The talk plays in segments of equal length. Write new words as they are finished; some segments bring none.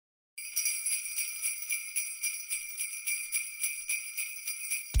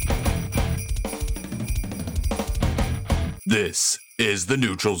This is the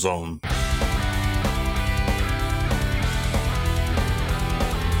Neutral Zone.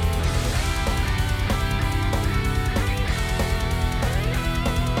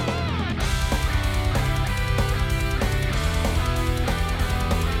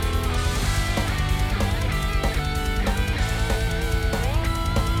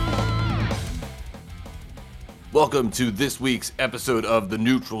 Welcome to this week's episode of the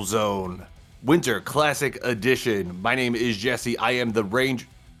Neutral Zone, Winter Classic Edition. My name is Jesse. I am the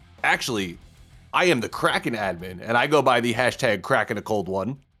I am the Kraken admin, and I go by the hashtag Kraken a cold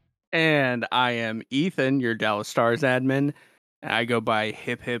one. And I am Ethan, your Dallas Stars admin. And I go by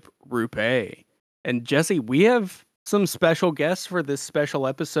Hip Hip Rupe. And Jesse, we have some special guests for this special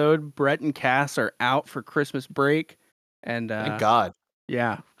episode. Brett and Cass are out for Christmas break. And Thank God.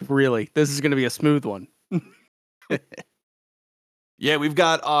 yeah, really, this is going to be a smooth one. Yeah, we've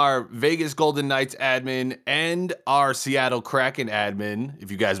got our Vegas Golden Knights admin and our Seattle Kraken admin.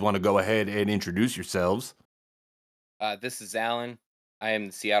 If you guys want to go ahead and introduce yourselves. This is Alan. I am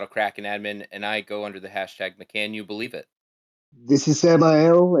the Seattle Kraken admin, and I go under the hashtag McCanYouBelieveIt. This is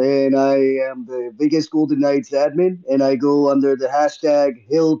Samael, and I am the biggest Golden Knights admin, and I go under the hashtag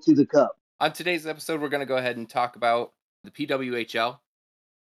Hill to the Cup. On today's episode, we're going to go ahead and talk about the PWHL,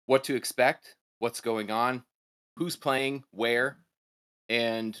 what to expect, what's going on, who's playing, where,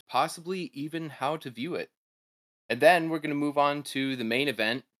 and possibly even how to view it. And then we're going to move on to the main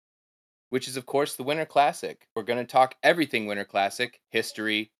event, which is, of course, the Winter Classic. We're going to talk everything Winter Classic,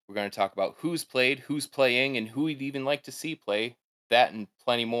 history. We're going to talk about who's played, who's playing, and who we'd even like to see play, that and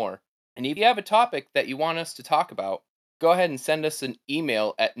plenty more. And if you have a topic that you want us to talk about, go ahead and send us an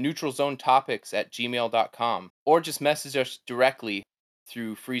email at neutralzonetopics@gmail.com or just message us directly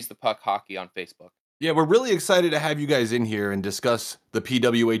through Freeze the Puck Hockey on Facebook. Yeah, we're really excited to have you guys in here and discuss the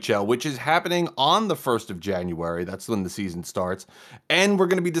PWHL, which is happening on the 1st of January. That's when the season starts. And we're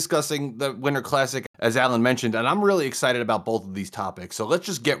going to be discussing the Winter Classic, as Alan mentioned. And I'm really excited about both of these topics. So let's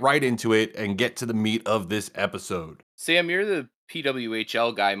just get right into it and get to the meat of this episode. Sam, you're the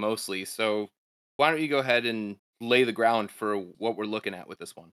PWHL guy mostly. So why don't you go ahead and lay the ground for what we're looking at with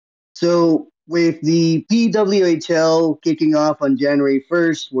this one? So, with the PWHL kicking off on January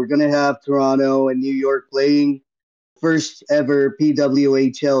 1st, we're going to have Toronto and New York playing first ever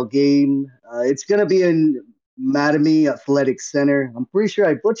PWHL game. It's going to be in Mattamy Athletic Center. I'm pretty sure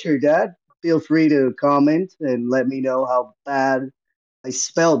I butchered that. Feel free to comment and let me know how bad I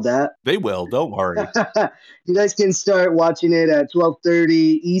spelled that. They will, don't worry. You guys can start watching it at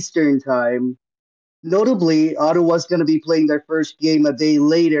 12:30 Eastern time. Notably, Ottawa's going to be playing their first game a day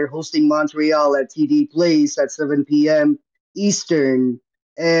later, hosting Montreal at TD Place at 7 p.m. Eastern.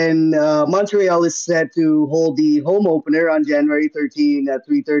 And Montreal is set to hold the home opener on January 13 at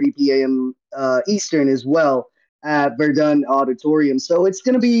 3:30 p.m. Eastern as well at Verdun Auditorium. So it's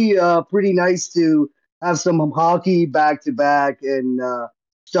going to be pretty nice to have some hockey back to back and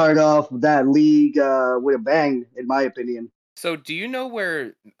start off that league with a bang, in my opinion. So do you know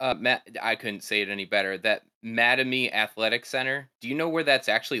where I couldn't say it any better, that Mattamy Athletic Center, do you know where that's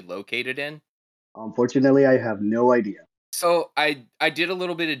actually located in? Unfortunately, I have no idea. So I did a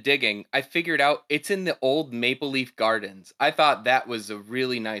little bit of digging. I figured out it's in the old Maple Leaf Gardens. I thought that was a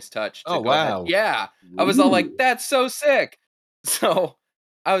really nice touch to Oh, go ahead. wow. Yeah. I was all like, Ooh. that's so sick. So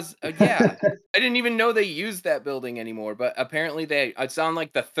I was yeah. I didn't even know they used that building anymore, but apparently it's on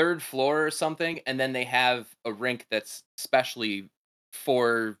like the 3rd floor or something, and then they have a rink that's specially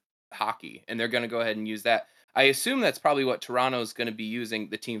for hockey, and they're going to go ahead and use that. I assume that's probably what Toronto's going to be using,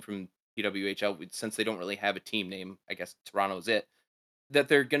 the team from PWHL, since they don't really have a team name. I guess Toronto's it. That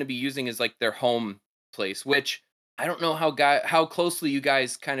they're going to be using as like their home place, which I don't know how closely you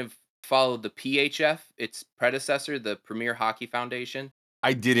guys kind of followed the PHF, its predecessor, the Premier Hockey Foundation.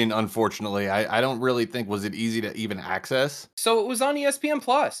 I didn't, unfortunately. I don't really think, was it easy to even access? So it was on ESPN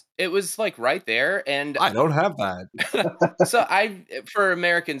Plus. It was like right there, and I don't have that. so for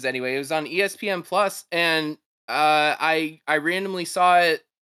Americans anyway, it was on ESPN Plus, and I randomly saw it.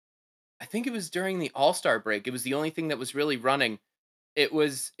 I think it was during the All-Star break. It was the only thing that was really running. It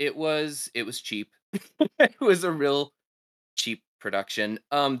was cheap. It was a real cheap production.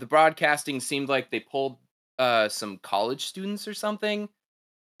 The broadcasting seemed like they pulled some college students or something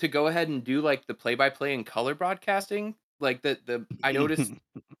to go ahead and do like the play-by-play and color broadcasting. Like the I noticed,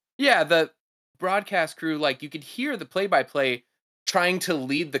 yeah, the broadcast crew, like you could hear the play-by-play trying to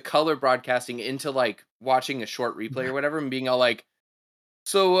lead the color broadcasting into like watching a short replay or whatever, and being all like,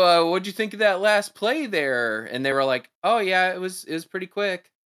 "So, what'd you think of that last play there?" And they were like, "Oh yeah, it was pretty quick."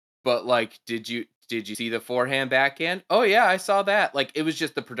 But like, did you see the forehand backhand? Oh yeah, I saw that. Like, it was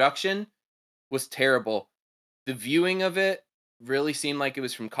just the production was terrible. The viewing of it really seemed like it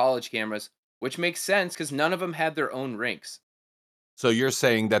was from college cameras, which makes sense because none of them had their own rinks. So you're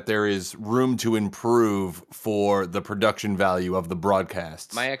saying that there is room to improve for the production value of the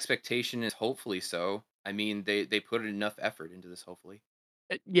broadcasts. My expectation is hopefully so. I mean, they put enough effort into this, hopefully.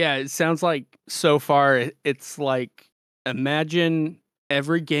 Yeah, it sounds like so far it's like imagine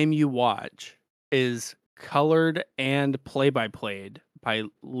every game you watch is colored and play by played by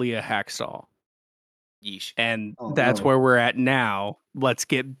Leah Hackstall. Yeesh. And Oh that's no. where we're at now. Let's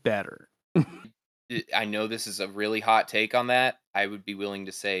get better. I know this is a really hot take on that. I would be willing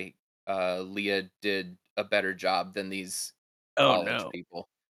to say Leah did a better job than these Oh college no. people.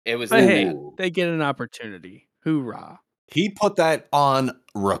 It was But that hey, bad. Ooh. they get an opportunity. Hoorah. He put that on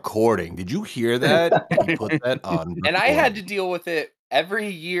recording. Did you hear that? He put that on And I had to recording. deal with it every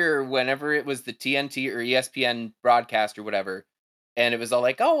year whenever it was the TNT or ESPN broadcast or whatever. And it was all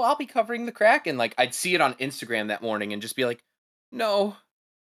like, oh, I'll be covering the Kraken. Like, I'd see it on Instagram that morning and just be like, no.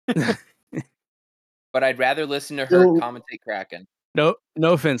 But I'd rather listen to her So commentate Kraken. No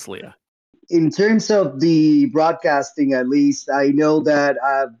offense, Leah. in terms of the broadcasting, at least, I know that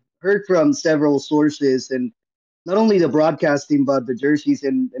I've heard from several sources, and not only the broadcasting, but the jerseys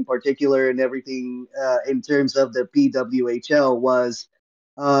in particular and everything in terms of the PWHL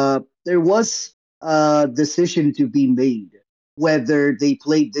there was a decision to be made whether they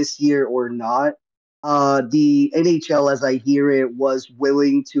played this year or not. The NHL, as I hear it, was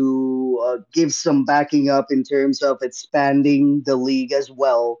willing to give some backing up in terms of expanding the league as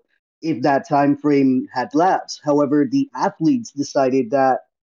well if that time frame had lapsed. However, the athletes decided that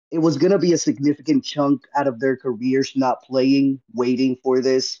it was going to be a significant chunk out of their careers not playing, waiting for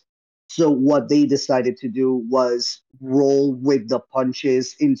this. So what they decided to do was roll with the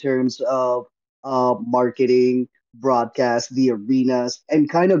punches in terms of marketing, broadcast, the arenas, and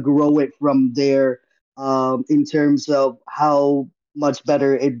kind of grow it from there. In terms of how much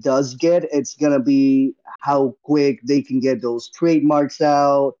better it does get, it's gonna be how quick they can get those trademarks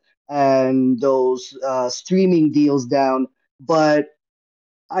out and those streaming deals down. But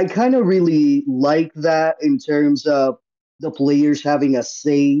I kind of really like that in terms of the players having a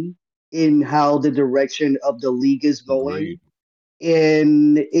say in how the direction of the league is going. Agreed.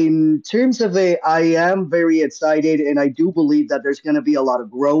 In terms of it, I am very excited, and I do believe that there's going to be a lot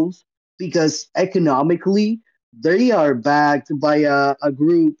of growth because economically they are backed by a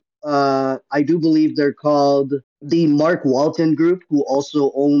group. I do believe they're called the Mark Walton Group, who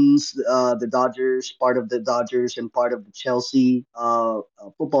also owns the Dodgers, part of the Dodgers, and part of the Chelsea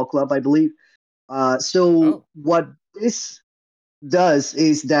football club, I believe. So Oh, what this does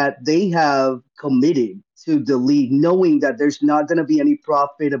is that they have committed to the league, knowing that there's not going to be any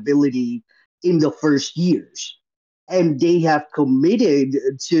profitability in the first years. And they have committed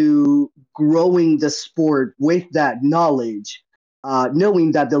to growing the sport with that knowledge,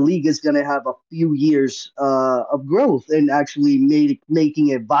 knowing that the league is going to have a few years of growth and actually making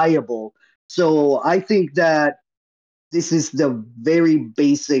it viable. So I think that this is the very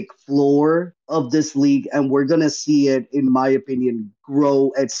basic floor of this league, and we're gonna see it, in my opinion,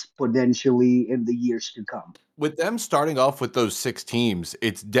 grow exponentially in the years to come. With them starting off with those 6 teams,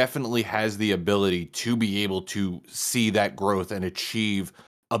 it definitely has the ability to be able to see that growth and achieve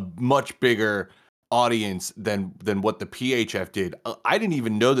a much bigger audience than what the PHF did. I didn't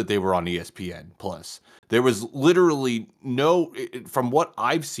even know that they were on ESPN Plus. There was literally no, from what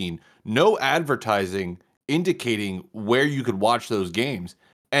I've seen, no advertising indicating where you could watch those games.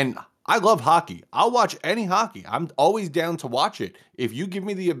 And I love hockey. I'll watch any hockey. I'm always down to watch it. If you give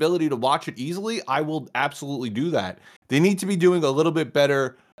me the ability to watch it easily, I will absolutely do that. They need to be doing a little bit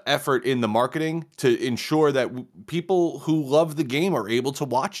better effort in the marketing to ensure that people who love the game are able to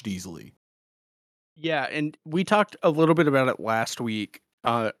watch it easily. Yeah, and we talked a little bit about it last week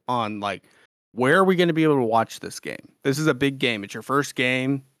on like where are we going to be able to watch this game? This is a big game. It's your first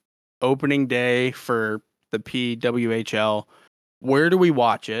game, opening day for the PWHL. Where do we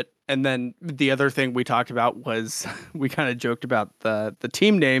watch it? And then the other thing we talked about was we kind of joked about the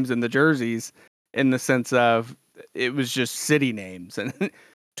team names and the jerseys in the sense of it was just city names and And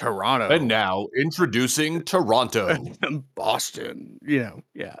Toronto, now introducing Toronto. Boston,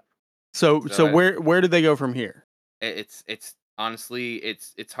 yeah. So so where do they go from here? it's honestly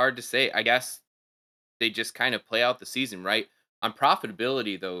it's hard to say. I guess they just kind of play out the season, right? On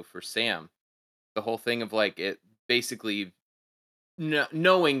profitability though for Sam, the whole thing of like it basically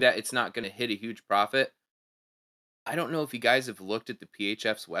knowing that it's not going to hit a huge profit. I don't know if you guys have looked at the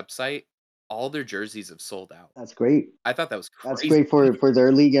PHF's website. All their jerseys have sold out. That's great. I thought that was That's crazy. great for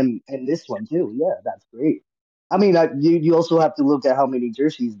their league and this one too. Yeah, that's great. I mean, you also have to look at how many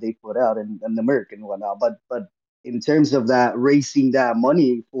jerseys they put out and the merc and whatnot. But in terms of that, raising that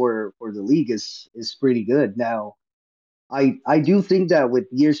money for the league is pretty good. Now, I do think that with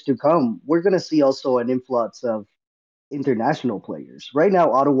years to come, we're gonna see also an influx of international players. Right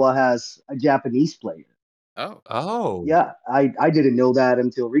now, Ottawa has a Japanese player. Oh, Oh. Yeah, I didn't know that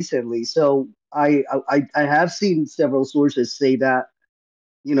until recently. So I have seen several sources say that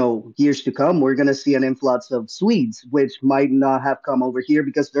years to come, we're going to see an influx of Swedes, which might not have come over here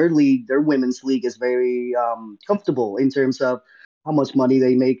because their league, their women's league, is very comfortable in terms of how much money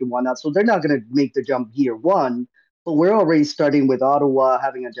they make and whatnot. So they're not going to make the jump year one. But we're already starting with Ottawa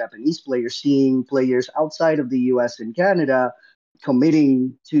having a Japanese player, seeing players outside of the US and Canada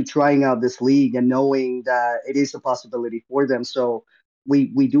committing to trying out this league and knowing that it is a possibility for them. So we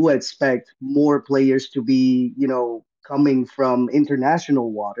do expect more players to be, coming from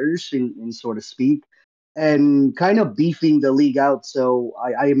international waters, in so to speak, and kind of beefing the league out. So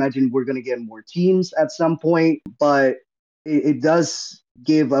I imagine we're going to get more teams at some point, but it does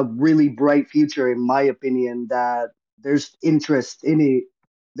give a really bright future, in my opinion, that there's interest in it.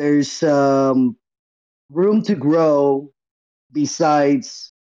 There's room to grow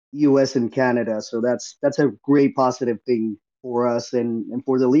besides US and Canada. So that's a great positive thing for us and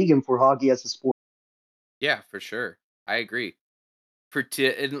for the league and for hockey as a sport. yeah, for sure. I agree.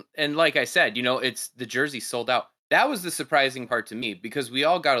 And like I said, it's the jersey sold out. That was the surprising part to me because we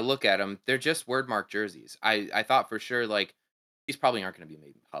all got to look at them. They're just word mark jerseys. I thought for sure like these probably aren't going to be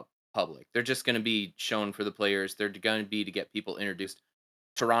made in public. They're just going to be shown for the players. They're going to be to get people introduced.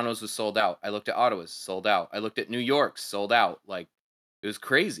 Toronto's was sold out. I looked at Ottawa's sold out. I looked at New York's sold out. Like it was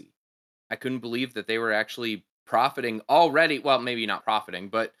crazy. I couldn't believe that they were actually profiting already. Well, maybe not profiting,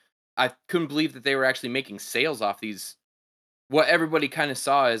 but I couldn't believe that they were actually making sales off these what everybody kind of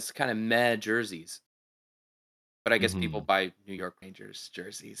saw as kind of meh jerseys. But I guess people Mhm. buy New York Rangers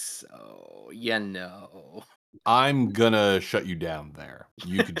jerseys, so I'm gonna shut you down there.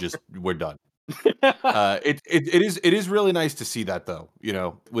 You could just we're done. It is really nice to see that though,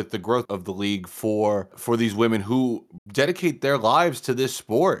 with the growth of the league for these women who dedicate their lives to this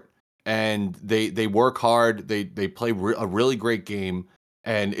sport and they work hard, they play a really great game,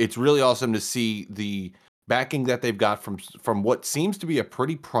 and it's really awesome to see the backing that they've got from what seems to be a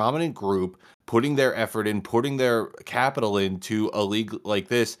pretty prominent group putting their effort in, putting their capital into a league like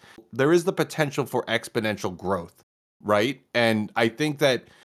this. There is the potential for exponential growth, right? And I think that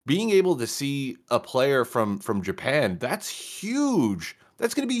being able to see a player from Japan, that's huge.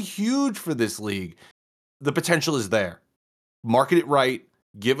 That's going to be huge for this league. The potential is there. Market it right.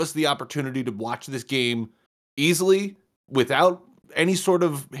 Give us the opportunity to watch this game easily without any sort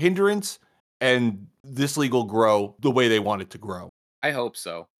of hindrance, and this league will grow the way they want it to grow. I hope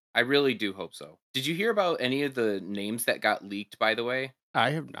so. I really do hope so. Did you hear about any of the names that got leaked, by the way?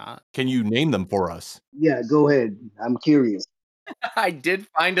 I have not. Can you name them for us? Yeah, go ahead. I'm curious. I did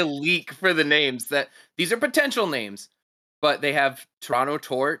find a leak for the names that these are potential names, but they have Toronto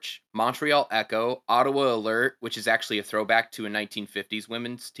Torch, Montreal Echo, Ottawa Alert, which is actually a throwback to a 1950s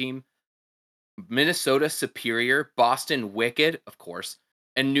women's team, Minnesota Superior, Boston Wicked, of course,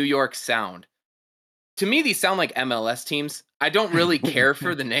 and New York Sound. To me, these sound like MLS teams. I don't really care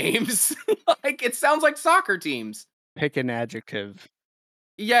for the names. Like, it sounds like soccer teams. Pick an adjective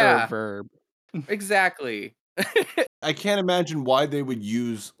or a Yeah, verb. exactly. I can't imagine why they would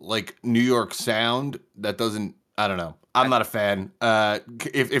use like New York Sound. That doesn't. I don't know. I'm I not a fan.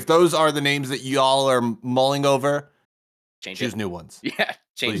 If those are the names that y'all are mulling over, change it. choose new ones, Yeah,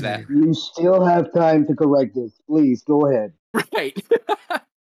 change please do. that. You still have time to correct this. Please go ahead. Right.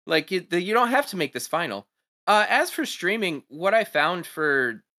 Like you don't have to make this final. As for streaming, what I found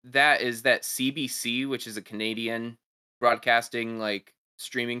for that is that CBC, which is a Canadian broadcasting like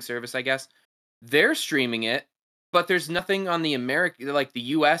streaming service, I guess, they're streaming it, but there's nothing on the American like the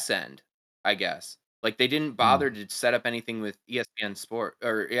US end, I guess. Like they didn't Hmm. bother to set up anything with ESPN Sport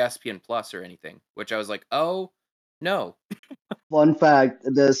or ESPN Plus or anything, which I was like, "Oh, no." Fun fact,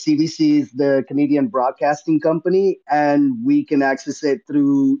 the CBC is the Canadian Broadcasting Company, and we can access it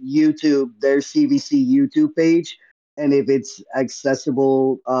through YouTube, their CBC YouTube page. And if it's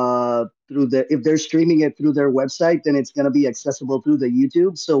accessible if they're streaming it through their website, then it's going to be accessible through the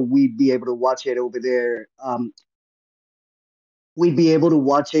YouTube. So we'd be able to watch it over there. We'd be able to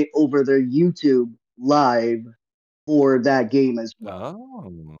watch it over their YouTube live for that game as well.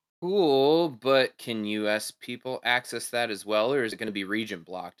 Oh. Cool, but can US people access that as well, or is it going to be region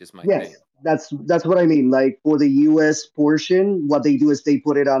blocked? Is my thing. Yes, that's what I mean. Like for the US portion, what they do is they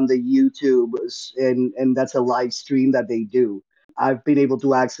put it on the YouTube and that's a live stream that they do. I've been able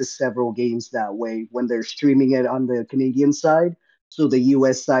to access several games that way when they're streaming it on the Canadian side, so the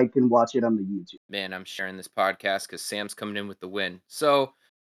US side can watch it on the YouTube. Man, I'm sharing this podcast because Sam's coming in with the win. So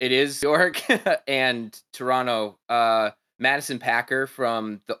it is York and Toronto. Madison Packer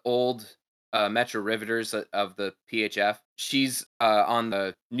from the old Metro Riveters of the PHF. She's on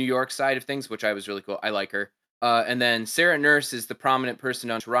the New York side of things, which I was really cool. I like her. And then Sarah Nurse is the prominent person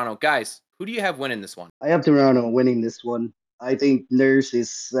on Toronto. Guys, who do you have winning this one? I have Toronto winning this one. I think Nurse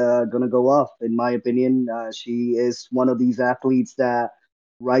is going to go off, in my opinion. She is one of these athletes that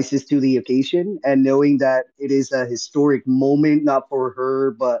rises to the occasion, and knowing that it is a historic moment, not for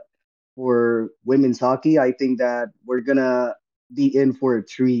her, but for women's hockey, I think that we're going to be in for a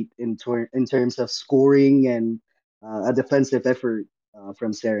treat in terms of scoring and a defensive effort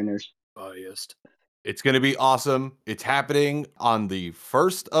from Sarah Nurse. Biased. It's going to be awesome. It's happening on the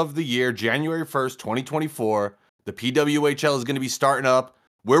 1st of the year, January 1st, 2024. The PWHL is going to be starting up.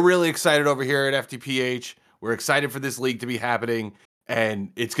 We're really excited over here at FTPH. We're excited for this league to be happening,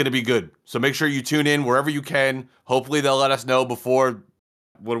 and it's going to be good. So make sure you tune in wherever you can. Hopefully they'll let us know before,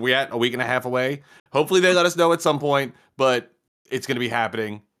 what are we at, a week and a half away? Hopefully they let us know at some point, but it's going to be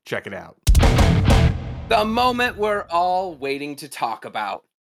happening. Check it out. The moment we're all waiting to talk about.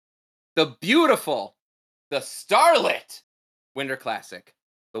 The beautiful, the starlit Winter Classic.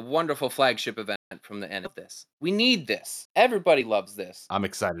 The wonderful flagship event from the end of this. We need this. Everybody loves this. I'm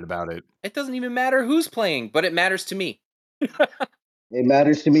excited about it. It doesn't even matter who's playing, but it matters to me. It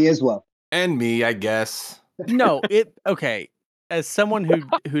matters to me as well. And me, I guess. No, okay. As someone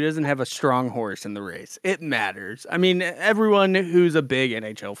who doesn't have a strong horse in the race, it matters. I mean, everyone who's a big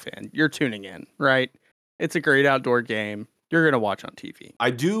NHL fan, you're tuning in, right? It's a great outdoor game. You're gonna watch on TV.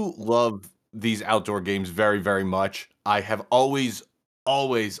 I do love these outdoor games very, very much. I have always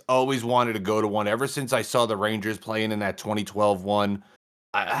wanted to go to one ever since I saw the Rangers playing in that 2012 one.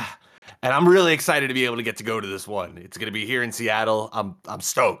 And I'm really excited to be able to get to go to this one. It's going to be here in Seattle. I'm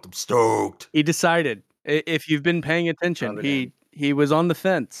stoked. I'm stoked. He decided. If you've been paying attention, Rub it he was on the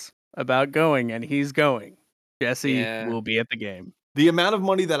fence about going, and he's going. Jesse Yeah. will be at the game. The amount of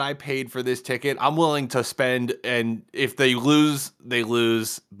money that I paid for this ticket, I'm willing to spend, and if they lose, they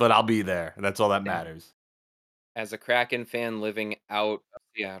lose, but I'll be there. That's all that matters. As a Kraken fan living out of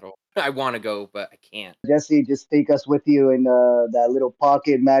Seattle, I want to go, but I can't. Jesse, just take us with you in that little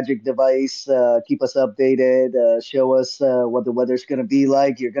pocket magic device. Keep us updated. Show us what the weather's going to be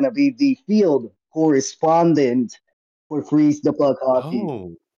like. You're going to be the field correspondent for Freeze the Puck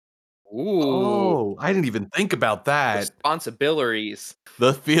Hockey. Ooh. I didn't even think about that. Responsibilities.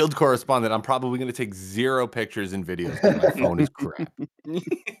 The field correspondent. I'm probably going to take 0 pictures and videos because my phone is crap.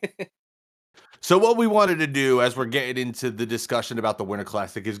 So what we wanted to do as we're getting into the discussion about the Winter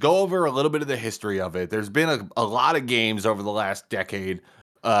Classic is go over a little bit of the history of it. There's been a lot of games over the last decade,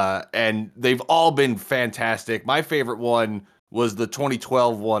 and they've all been fantastic. My favorite one was the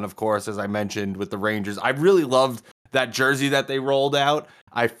 2012 one, of course, as I mentioned, with the Rangers. I really loved that jersey that they rolled out.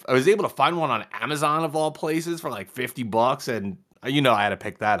 I was able to find one on Amazon, of all places, for like $50, and I had to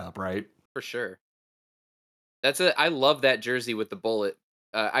pick that up, right? For sure. I love that jersey with the bullet.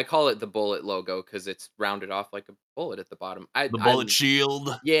 I call it the bullet logo because it's rounded off like a bullet at the bottom. The bullet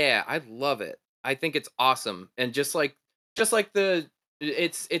shield. Yeah, I love it. I think it's awesome, and just like it's like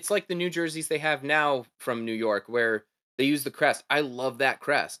the new jerseys they have now from New York where they use the crest. I love that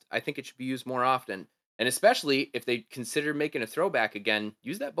crest. I think it should be used more often, and especially if they consider making a throwback again,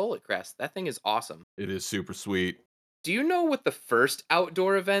 use that bullet crest. That thing is awesome. It is super sweet. Do you know what the first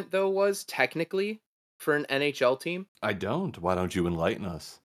outdoor event though was technically for an NHL team? I don't. Why don't you enlighten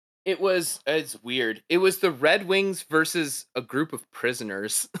us? It's weird. It was the Red Wings versus a group of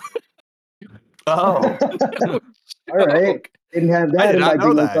prisoners. Oh. All right. Didn't have I that did in not my know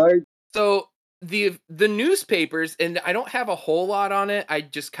bingo that. card. So the newspapers, and I don't have a whole lot on it. I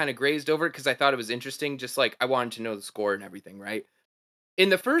just kind of grazed over it because I thought it was interesting. Just like I wanted to know the score and everything, right? In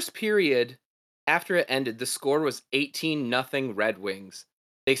the first period, after it ended, the score was 18-0 Red Wings.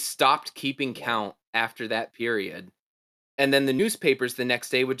 They stopped keeping count after that period. And then the newspapers the next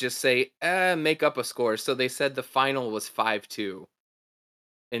day would just say, make up a score. So they said the final was 5-2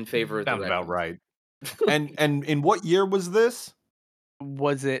 in favor of the Sounds Red about Wings. right. And in what year was this?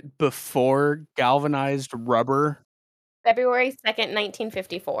 Was it before galvanized rubber? February 2nd,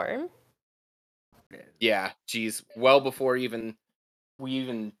 1954. Yeah, geez. Well before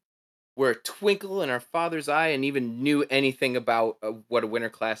we were a twinkle in our father's eye and even knew anything about what a Winter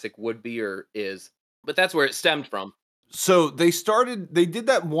Classic would be or is. But that's where it stemmed from. So they did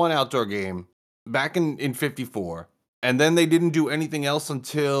that one outdoor game back in 54. And then they didn't do anything else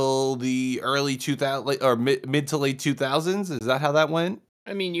until the early 2000 or mid to late 2000s. Is that how that went?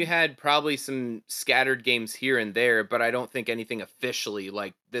 I mean, you had probably some scattered games here and there, but I don't think anything officially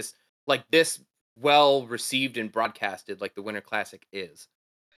like this well received and broadcasted like the Winter Classic is.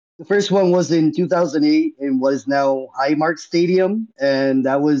 The first one was in 2008 in what is now Highmark Stadium, and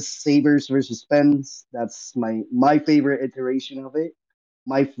that was Sabres versus Pens. That's my favorite iteration of it.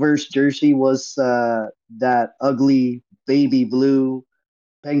 My first jersey was that ugly baby blue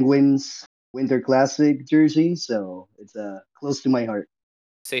Penguins Winter Classic jersey, so it's close to my heart.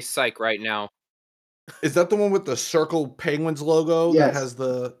 Say psych right now. Is that the one with the circle Penguins logo that Yes, has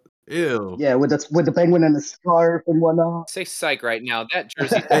the ew? yeah, with the penguin and the scarf and whatnot. Say psych right now. That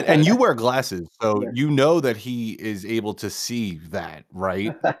jersey's And you gold. wear glasses, so Yeah. you know that he is able to see that,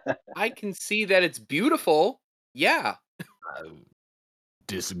 right? I can see that it's beautiful. Yeah. I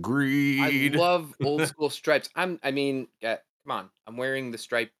Disagreed. love old school stripes. Yeah, come on. I'm wearing the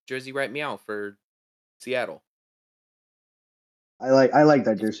striped jersey right meow for Seattle. I like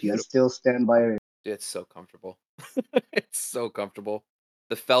that It's jersey. I beautiful. still stand by it. It's so comfortable. It's so comfortable.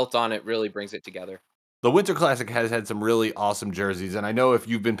 The felt on it really brings it together. The Winter Classic has had some really awesome jerseys, and I know if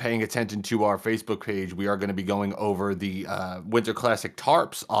you've been paying attention to our Facebook page, we are going to be going over the Winter Classic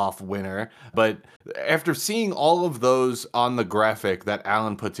tarps off winter. But after seeing all of those on the graphic that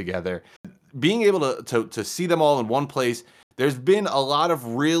Alan put together, being able to see them all in one place, there's been a lot of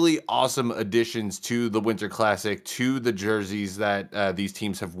really awesome additions to the Winter Classic, to the jerseys that these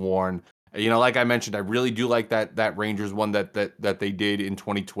teams have worn. You know, like I mentioned, I really do like that Rangers one that they did in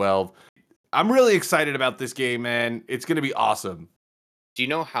 2012. I'm really excited about this game, man. It's going to be awesome. Do you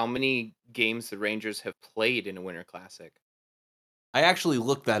know how many games the Rangers have played in a Winter Classic? I actually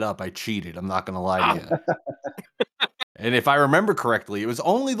looked that up. I cheated. I'm not going to lie to Wow. you. And if I remember correctly, it was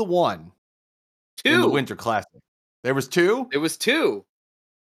only the one in the Two. Winter Classic. There was two? It was two.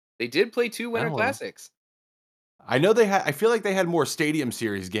 They did play two Winter Oh, Classics. I know they had. I feel like they had more Stadium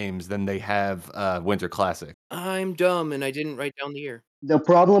Series games than they have Winter Classic. I'm dumb and I didn't write down the year. The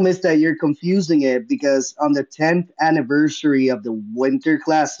problem is that you're confusing it because on the 10th anniversary of the Winter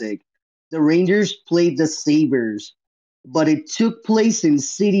Classic, the Rangers played the Sabres, but it took place in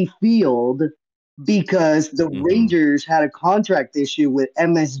City Field because the Hmm. Rangers had a contract issue with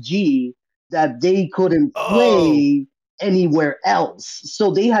MSG that they couldn't Oh, play anywhere else.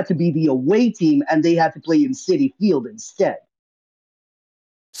 So they had to be the away team and they had to play in City Field instead.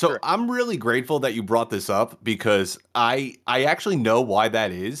 so Correct. I'm really grateful that you brought this up because I actually know why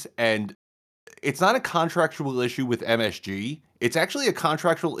that is, and it's not a contractual issue with MSG. It's actually a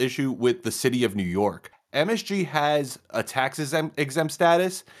contractual issue with the city of New York. MSG has a tax exempt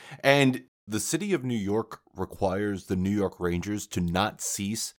status, and the city of New York requires the New York Rangers to not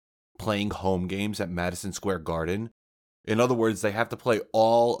cease playing home games at Madison Square Garden. In other words, they have to play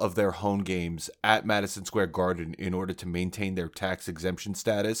all of their home games at Madison Square Garden in order to maintain their tax exemption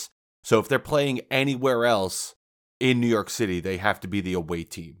status. So if they're playing anywhere else in New York City, they have to be the away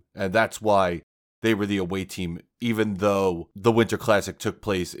team. And that's why they were the away team, even though the Winter Classic took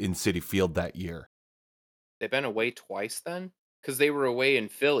place in Citi Field that year. They've been away twice then? Because they were away in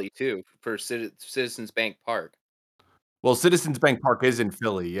Philly too for Citizens Bank Park. Well, Citizens Bank Park is in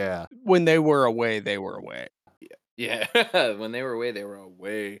Philly, yeah. When they were away, they were away. Yeah. When they were away, they were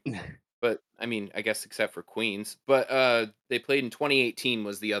away. But I mean, I guess except for Queens. But they played in 2018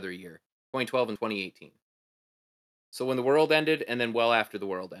 was the other year. 2012 and 2018. So when the world ended and then well after the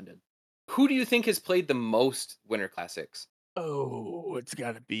world ended. Who do you think has played the most Winter Classics? Oh, it's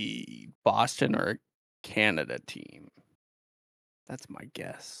got to be Boston or a Canada team. That's my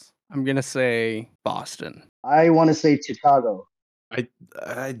guess. I'm going to say Boston. I want to say Chicago.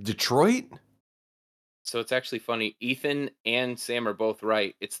 Detroit? So it's actually funny. Ethan and Sam are both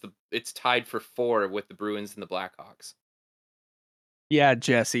right. It's tied for 4 with the Bruins and the Blackhawks. Yeah,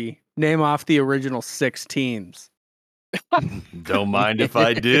 Jesse. Name off the original 6 teams. Don't mind if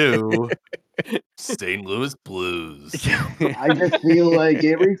I do. St. Louis Blues. I just feel like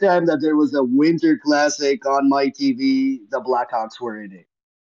every time that there was a Winter Classic on my TV, the Blackhawks were in it.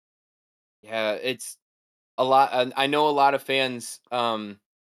 Yeah, it's a lot. I know a lot of fans on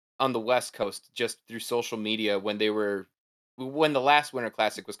the West Coast just through social media when the last Winter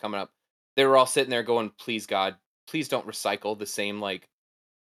Classic was coming up, they were all sitting there going, "Please God, please don't recycle the same like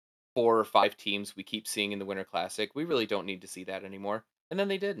 4 or 5 teams we keep seeing in the Winter Classic. We really don't need to see that anymore." And then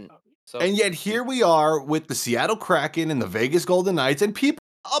they didn't. So And yet here we are with the Seattle Kraken and the Vegas Golden Knights, and people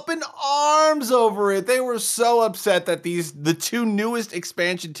up in arms over it. They were so upset that the two newest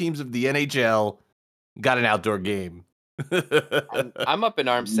expansion teams of the NHL got an outdoor game. I'm up in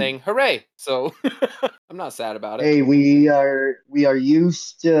arms saying hooray. So I'm not sad about it. Hey, we are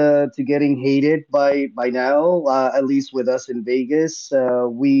used to getting hated by now. At least with us in Vegas,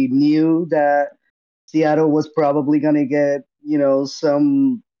 we knew that Seattle was probably gonna get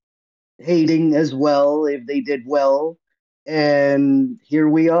some hating as well if they did well, and here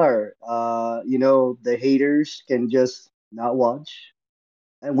we are. The haters can just not watch,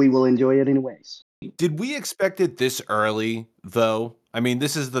 and we will enjoy it anyways. Did we expect it this early, though? I mean,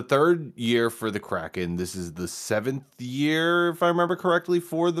 this is the third year for the Kraken. This is the seventh year, if I remember correctly,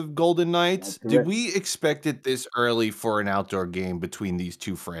 for the Golden That's Knights. Did correct. we expect it this early for an outdoor game between these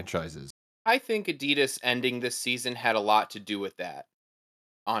two franchises? I think Adidas ending this season had a lot to do with that.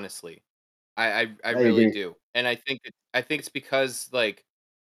 Honestly, I I really agree. do, and I think it's because like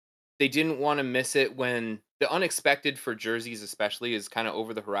they didn't want to miss it when the unexpected for jerseys, especially, is kind of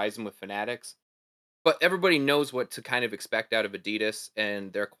over the horizon with Fanatics. But everybody knows what to kind of expect out of Adidas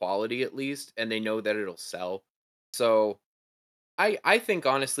and their quality at least, and they know that it'll sell. So I think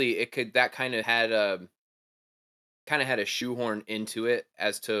honestly it could that kind of had a shoehorn into it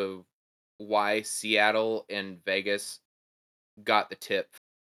as to why Seattle and Vegas got the tip.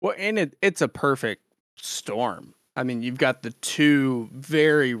 Well, and it's a perfect storm. I mean, you've got the two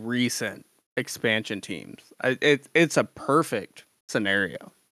very recent expansion teams. It's a perfect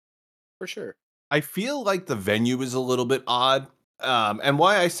scenario. For sure. I feel like the venue is a little bit odd. And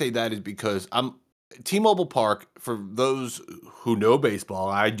why I say that is because T-Mobile Park, for those who know baseball,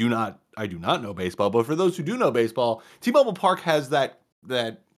 I do not know baseball, but for those who do know baseball, T-Mobile Park has that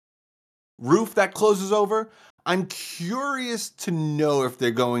roof that closes over. I'm curious to know if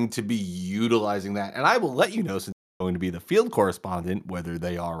they're going to be utilizing that. And I will let you know since I'm going to be the field correspondent, whether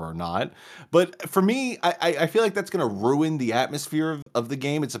they are or not. But for me, I feel like that's going to ruin the atmosphere of the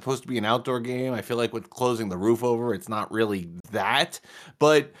game. It's supposed to be an outdoor game. I feel like with closing the roof over, it's not really that.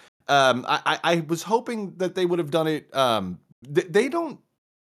 But I was hoping that they would have done it. They don't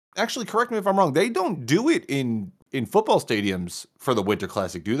actually, correct me if I'm wrong. They don't do it in football stadiums for the Winter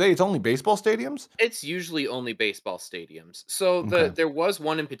Classic, do they? It's only baseball stadiums? It's usually only baseball stadiums. So Okay. there was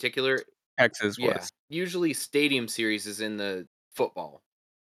one in particular. Texas Yeah, was. usually Stadium Series is in the football,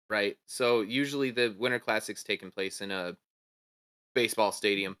 right? So usually the Winter Classic's taking place in a baseball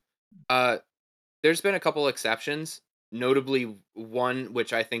stadium. Uh, there's been a couple exceptions, notably one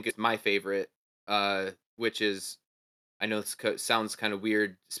which I think is my favorite, which is I know this sounds kind of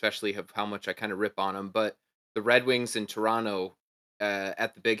weird, especially of how much I kind of rip on them, but the Red Wings in Toronto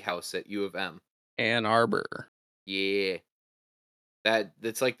at the Big House at U of M. Ann Arbor. Yeah,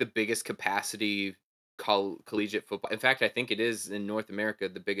 that's like the biggest capacity collegiate football. In fact, I think it is in North America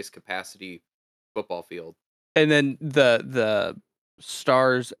the biggest capacity football field. And then the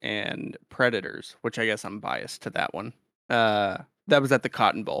Stars and Predators, which I guess I'm biased to that one. That was at the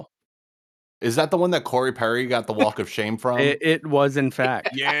Cotton Bowl. Is that the one that Corey Perry got the walk of shame from? It was in fact.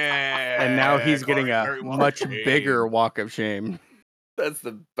 And now Yeah, he's getting Corey a Perry walk of much bigger shame. walk of shame. That's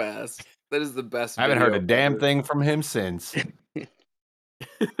the best. That is the best I haven't heard a video damn ever. thing from him since.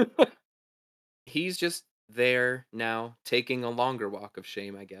 He's just there now, taking a longer walk of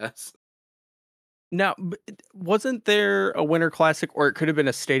shame, I guess. Now, wasn't there a Winter Classic, or it could have been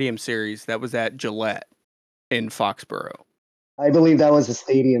a Stadium Series that was at Gillette in Foxborough? I believe that was a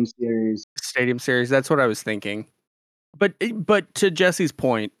stadium series. Stadium Series. That's what I was thinking. But to Jesse's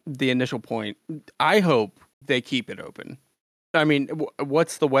point, the initial point, I hope they keep it open. I mean,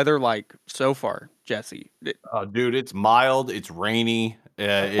 what's the weather like so far, Jesse? Oh, dude, it's mild. It's rainy.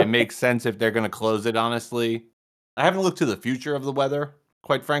 It makes sense if they're going to close it, honestly. I haven't looked to the future of the weather,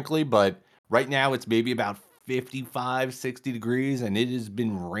 quite frankly, but right now it's maybe about 55, 60 degrees, and it has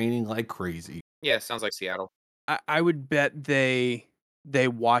been raining like crazy. Yeah, sounds like Seattle. I would bet they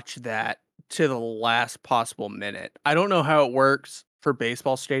watch that to the last possible minute. I don't know how it works for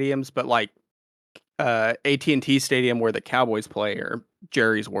baseball stadiums, but like AT&T Stadium where the Cowboys play, or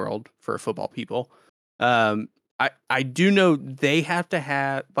Jerry's World for football people. Um, I do know they have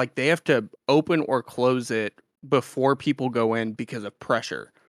to they have to open or close it before people go in because of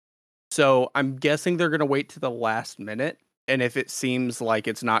pressure. So I'm guessing they're gonna wait to the last minute, and if it seems like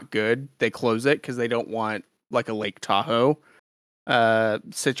it's not good, they close it because they don't want like a Lake Tahoe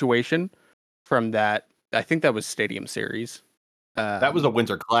situation from that. I think that was Stadium Series. That was a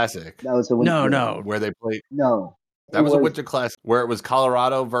winter classic That was a win. No, Yeah. no. where they played. No, it That was a was. winter classic where it was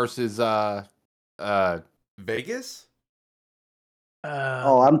Colorado versus uh Vegas.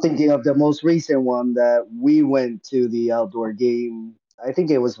 Oh, Um, I'm thinking of the most recent one that we went to the outdoor game. I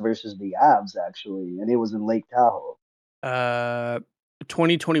think it was versus the Avs actually, and it was in Lake Tahoe. uh,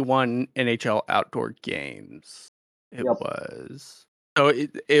 2021 NHL outdoor games. It Yep. was. So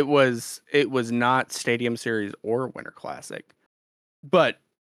it was not Stadium Series or Winter Classic. But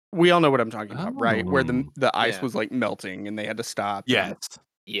we all know what I'm talking about, right? Where the Oh. the ice Yeah. was like melting and they had to stop. Yes.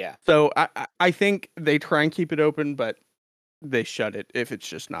 Yeah. So I think they try and keep it open, but they shut it if it's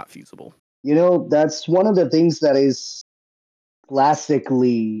just not feasible. That's one of the things that is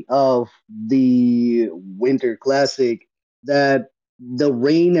classically of the Winter Classic, that the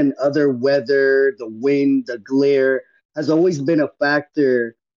rain and other weather, the wind, the glare has always been a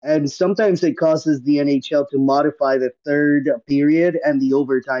factor. And sometimes it causes the NHL to modify the third period and the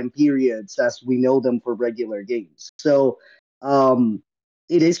overtime periods as we know them for regular games. So um,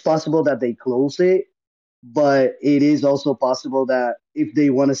 it is possible that they close it, but it is also possible that if they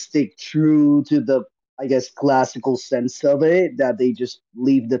want to stick true to the, I guess, classical sense of it, that they just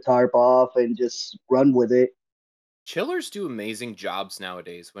leave the tarp off and just run with it. Chillers do amazing jobs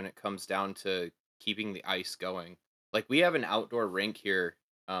nowadays when it comes down to keeping the ice going. Like we have an outdoor rink here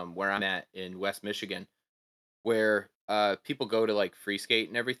where I'm at in West Michigan where people go to like free skate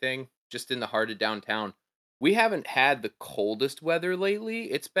and everything just in the heart of downtown. We haven't had the coldest weather lately.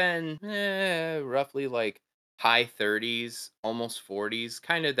 It's been roughly like high 30s, almost 40s,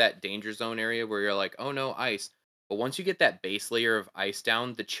 kind of that danger zone area where you're like, oh no, ice. But once you get that base layer of ice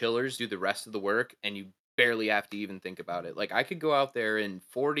down, the chillers do the rest of the work and you barely have to even think about it. Like I could go out there in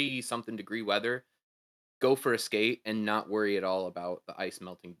 40 something degree weather, go for a skate and not worry at all about the ice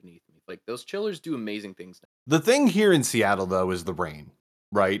melting beneath me. Like those chillers do amazing things. The thing here in Seattle though is the rain,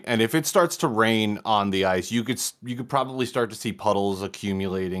 right? And if it starts to rain on the ice, you could probably start to see puddles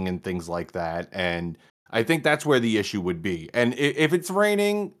accumulating and things like that. And I think that's where the issue would be. And if it's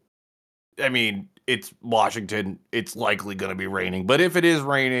raining, I mean, it's Washington. It's likely going to be raining. But if it is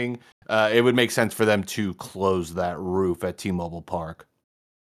raining, it would make sense for them to close that roof at T-Mobile Park.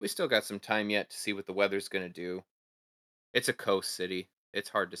 We still got some time yet to see what the weather's going to do. It's a coast city. It's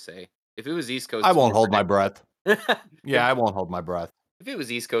hard to say. If it was East Coast, I it'd be won't more hold my breath. if Yeah, I won't hold my breath. if it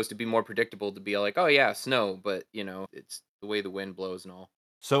was East Coast, it'd be more predictable to be like, oh yeah, snow. But it's the way the wind blows and all.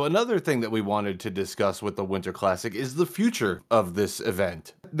 So another thing that we wanted to discuss with the Winter Classic is the future of this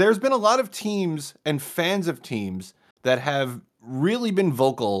event. There's been a lot of teams and fans of teams that have really been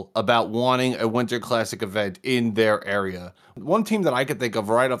vocal about wanting a Winter Classic event in their area. One team that I could think of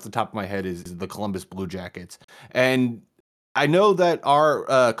right off the top of my head is the Columbus Blue Jackets. And I know that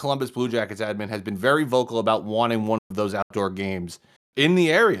our Columbus Blue Jackets admin has been very vocal about wanting one of those outdoor games in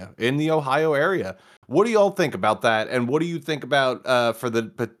the area, in the Ohio area. What do y'all think about that? And what do you think about for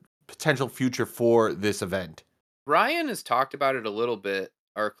the potential future for this event? Ryan has talked about it a little bit.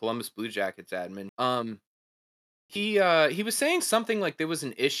 Our Columbus Blue Jackets admin. He was saying something like there was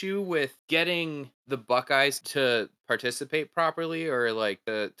an issue with getting the Buckeyes to participate properly or like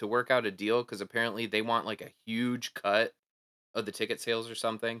to work out a deal because apparently they want like a huge cut of the ticket sales or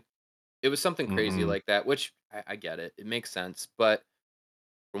something. It was something crazy Hmm. like that, which I get it. It makes sense. But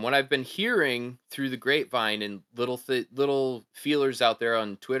from what I've been hearing through the grapevine and little feelers out there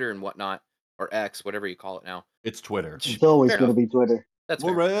on Twitter and whatnot, or X, whatever you call it now. It's Twitter. It's always Fair going to enough. be Twitter. That's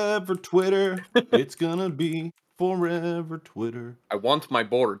fair. Forever Twitter. It's gonna be forever Twitter. I want my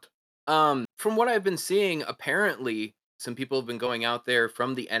board. From what I've been seeing, apparently some people have been going out there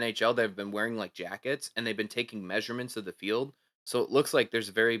from the NHL that have been wearing like jackets and they've been taking measurements of the field. So it looks like there's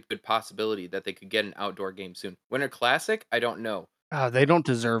a very good possibility that they could get an outdoor game soon. Winter Classic, I don't know. They don't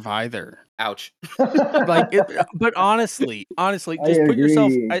deserve either. Ouch. Like it, but honestly, I just put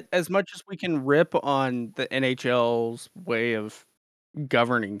yourself agree. as much as we can rip on the NHL's way of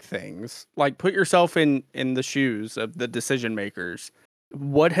governing things. Like put yourself in the shoes of the decision makers.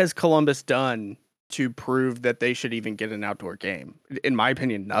 What has Columbus done to prove that they should even get an outdoor game? In my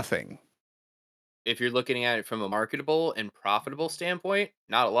opinion, nothing. If you're looking at it from a marketable and profitable standpoint,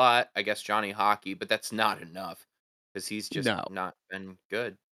 not a lot. I guess Johnny Hockey, but that's not enough because he's just No. not been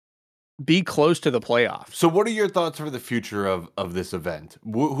good. Be close to the playoffs. So, what are your thoughts for the future of this event?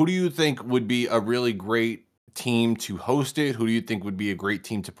 Who do you think would be a really great team to host it? Who do you think would be a great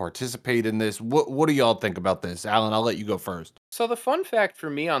team to participate in this? What do y'all think about this? Alan, I'll let you go first. So the fun fact for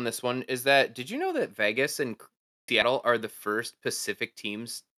me on this one is that did you know that Vegas and Seattle are the first Pacific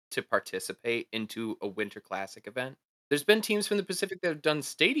teams to participate into a Winter Classic event? There's been teams from the Pacific that have done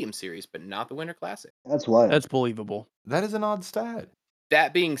Stadium Series, but not the Winter Classic. That's wild. That's believable. That is an odd stat.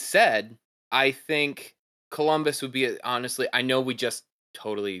 That being said, I think Columbus would be honestly, I know we just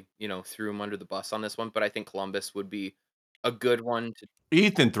totally, threw them under the bus on this one, but I think Columbus would be a good one to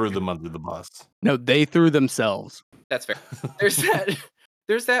Ethan threw them under the bus. No, they threw themselves. That's fair. There's that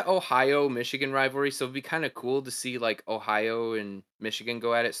there's that Ohio Michigan rivalry, so it'd be kind of cool to see like Ohio and Michigan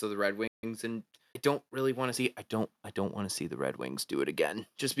go at it. So the Red Wings and don't really want to see. I don't want to see the Red Wings do it again,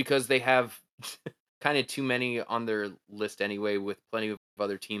 just because they have kind of too many on their list anyway, with plenty of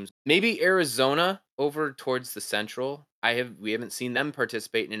other teams. Maybe Arizona over towards the Central. We haven't seen them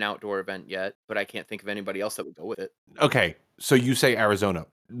participate in an outdoor event yet, but I can't think of anybody else that would go with it. Okay, so you say Arizona.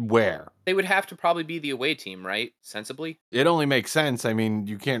 Where? They would have to probably be the away team, right? Sensibly. It only makes sense. I mean,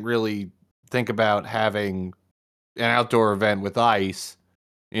 you can't really think about having an outdoor event with ice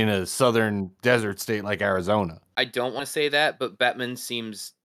in a southern desert state like Arizona. I don't want to say that, but Bettman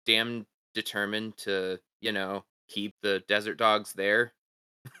seems damn determined to, keep the desert dogs there.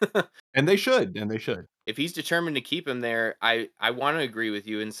 And they should, and they should. If he's determined to keep him there, I want to agree with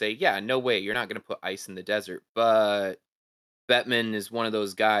you and say, yeah, no way, you're not going to put ice in the desert. But Bettman is one of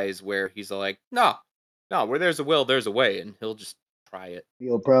those guys where he's like, no, no, where there's a will, there's a way, and he'll just try it.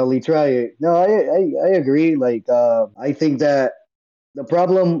 You'll probably try it. No, I agree. Like, I think that the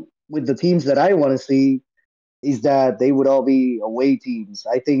problem with the teams that I want to see is that they would all be away teams.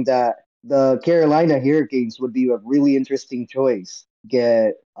 I think that the Carolina Hurricanes would be a really interesting choice.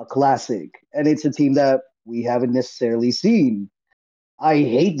 Get a classic, and it's a team that we haven't necessarily seen. I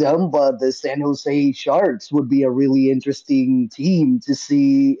hate them, but the San Jose Sharks would be a really interesting team to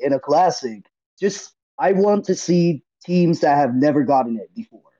see in a classic. Just, I want to see teams that have never gotten it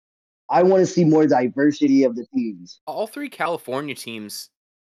before. I want to see more diversity of the teams. All three California teams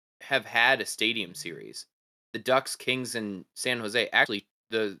have had a stadium series. The Ducks, Kings, and San Jose. Actually,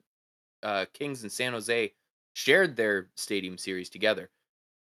 the Kings and San Jose shared their stadium series together.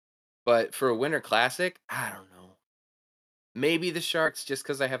 But for a Winter Classic, I don't know. Maybe the Sharks, just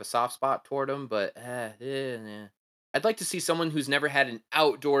because I have a soft spot toward them. But I'd like to see someone who's never had an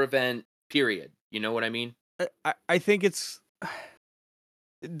outdoor event. Period. You know what I mean? I think it's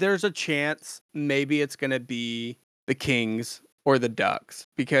there's a chance maybe it's going to be the Kings or the Ducks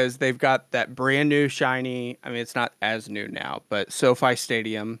because they've got that brand new shiny. I mean, it's not as new now, but SoFi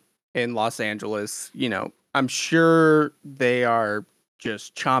Stadium in Los Angeles, I'm sure they are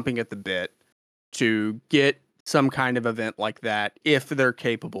just chomping at the bit to get some kind of event like that if they're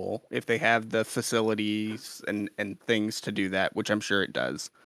capable, if they have the facilities and things to do that, which I'm sure it does.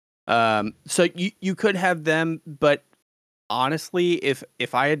 So you could have them, but honestly,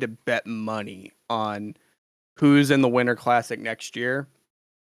 if I had to bet money on who's in the Winter Classic next year,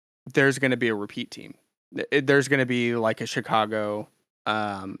 there's going to be a repeat team. There's going to be like a Chicago,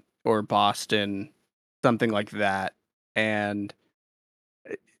 or Boston, something like that, and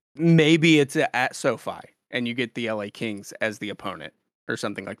maybe it's at SoFi, and you get the LA Kings as the opponent or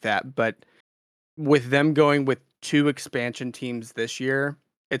something like that. But with them going with two expansion teams this year,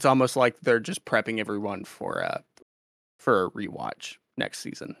 it's almost like they're just prepping everyone for a rewatch next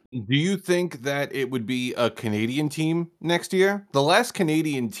season. Do you think that it would be a Canadian team next year? The last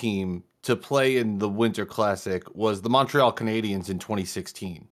Canadian team to play in the Winter Classic was the Montreal Canadiens in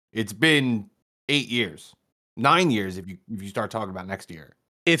 2016. It's been 8 years. 9 years if you start talking about next year.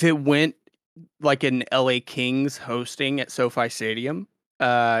 If it went like an LA Kings hosting at SoFi Stadium,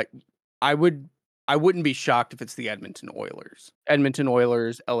 I wouldn't be shocked if it's the Edmonton Oilers. Edmonton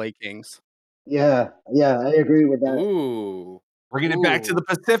Oilers, LA Kings. Yeah, I agree with that. Ooh. Bringing it back to the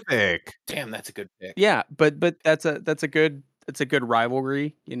Pacific. Damn, that's a good pick. Yeah, but that's a good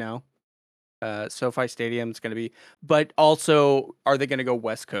rivalry, SoFi Stadium's going to be, but also are they going to go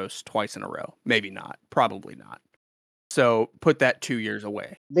West Coast twice in a row? Maybe not. Probably not. So put that 2 years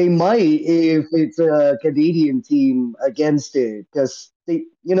away. They might if it's a Canadian team against it, because they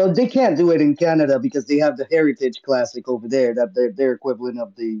can't do it in Canada because they have the Heritage Classic over there, that their equivalent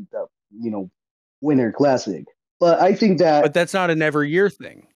of the Winter Classic. But I think that But that's not an every year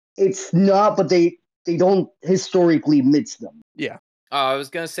thing. it's not. But they don't historically mix them. Yeah. I was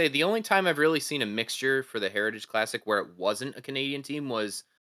gonna say the only time I've really seen a mixture for the Heritage Classic where it wasn't a Canadian team was,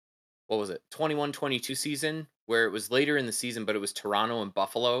 what was it, 21-22 season, where it was later in the season, but it was Toronto and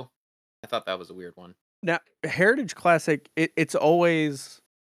Buffalo. I thought that was a weird one. Now, Heritage Classic, it's always,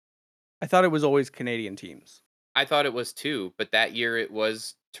 I thought it was always Canadian teams. I thought it was too, but that year it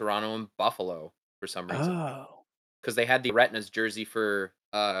was Toronto and Buffalo for some reason. Oh. Because they had the Retinas jersey for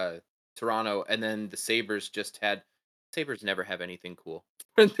Toronto, and then the Sabres Sabres never have anything cool.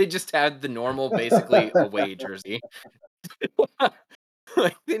 They just had the normal, basically, away jersey.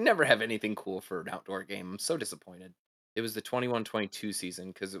 Like, they never have anything cool for an outdoor game. I'm so disappointed. It was the 21-22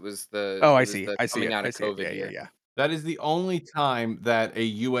 season because it was the Oh, I it was see. the I see coming it. out I of see it. COVID year. Yeah. That is the only time that a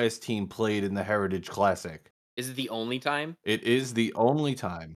US team played in the Heritage Classic. Is it the only time? It is the only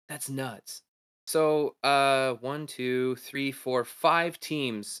time. That's nuts. So, 1, 2, 3, 4, 5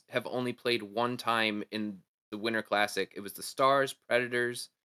 teams have only played one time in the Winter Classic. It was the Stars, Predators,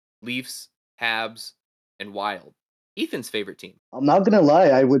 Leafs, Habs, and Wild. Ethan's favorite team. I'm not gonna lie,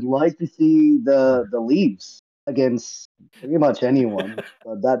 I would like to see the Leafs against pretty much anyone.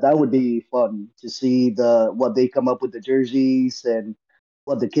 But that would be fun to see what they come up with the jerseys and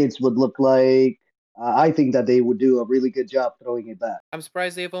what the kids would look like. I think that they would do a really good job throwing it back. I'm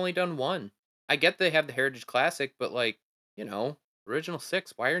surprised they've only done one. I get they have the Heritage Classic, but original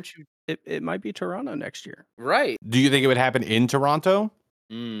six. Why aren't you It might be Toronto next year. right? Do you think it would happen in Toronto?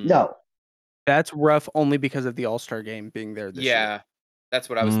 No, That's rough only because of the All-Star game being there this year. Yeah, that's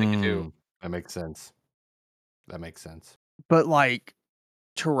what I was thinking too. That makes sense. That makes sense. But like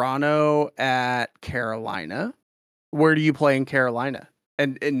Toronto at Carolina, where do you play in Carolina?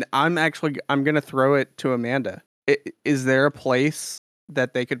 And I'm gonna throw it to Amanda. Is there a place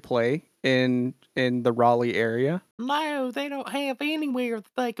that they could play in the Raleigh area? No, they don't have anywhere that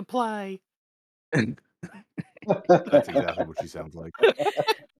they could play. That's exactly what she sounds like.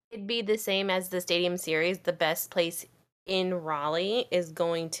 It'd be the same as the Stadium Series. The best place in Raleigh is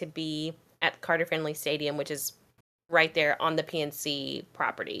going to be at Carter Finley Stadium, which is right there on the PNC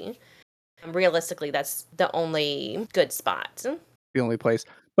property. Realistically, that's the only good spot. The only place.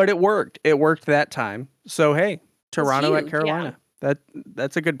 But it worked. It worked that time. So hey, Toronto at huge, Carolina.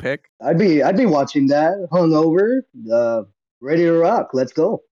 That's a good pick. I'd be watching that hungover, ready to rock. Let's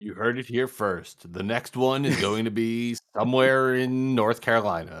go. You heard it here first. The next one is going to be somewhere in North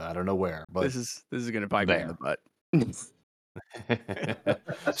Carolina. I don't know where, but This is gonna bite me in the butt.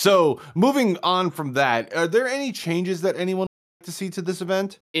 So, moving on from that, are there any changes that anyone would like to see to this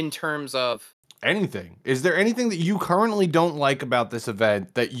event? In terms of Anything? Is there anything that you currently don't like about this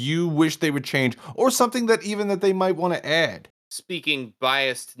event that you wish they would change, or something that they might want to add? speaking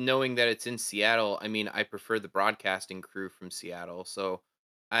biased, knowing that it's in Seattle, I mean, I prefer the broadcasting crew from Seattle, so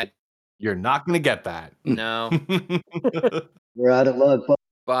I You're not going to get that. no, We're out of luck.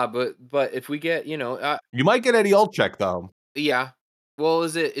 Bob. But if we get You might get Eddie Olczyk though. yeah. Well,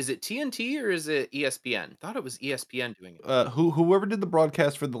 is it TNT or is it ESPN? Thought it was ESPN doing it. Whoever did the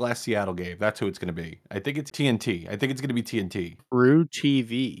broadcast for the last Seattle game, that's who it's going to be. I think it's TNT. I think it's going to be TNT. True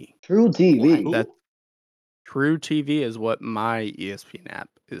TV. True TV. What? That True TV is what my ESPN app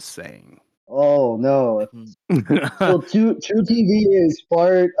is saying. Oh no. So What True TV is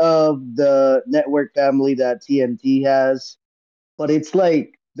part of the network family that TNT has, but it's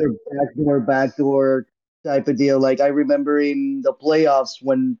like their backdoor type of deal. Like I remember in the playoffs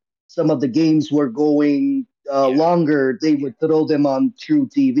when some of the games were going longer, they would throw them on True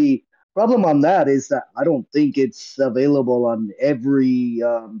TV. Problem on that is that I don't think it's available on every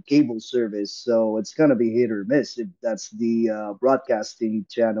cable service, so it's gonna be hit or miss if that's the broadcasting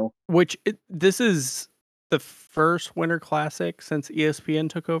channel. this is the first Winter Classic since ESPN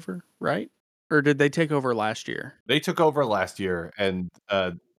took over, right? Or did they take over last year? They took over last year, and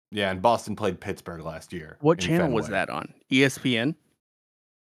and Boston played Pittsburgh last year. What in channel was Fenway. that on? ESPN?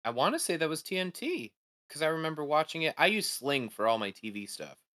 I want to say that was TNT because I remember watching it. I use Sling for all my TV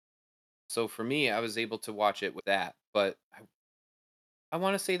stuff, so for me, I was able to watch it with that. But I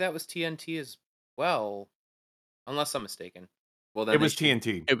want to say that was TNT as well, unless I'm mistaken. Well, then It they was should-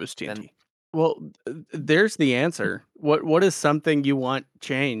 TNT. It was TNT. Then- Well, there's the answer. What is something you want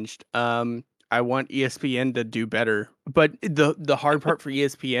changed? I want ESPN to do better. But the hard part for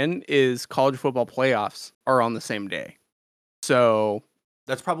ESPN is college football playoffs are on the same day. So,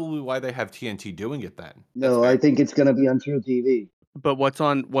 That's probably why they have TNT doing it then. No, fair. I think it's gonna be on True TV. but what's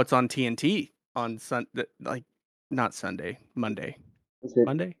on TNT on like not Sunday, Monday. Is it?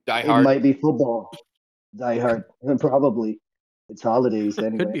 Monday? Die It Hard. might be football. Die Hard, probably. It's holidays Could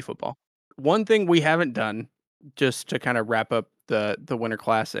anyway. be football. One thing we haven't done, just to kind of wrap up the Winter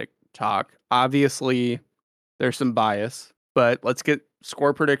Classic talk. Obviously, there's some bias, but let's get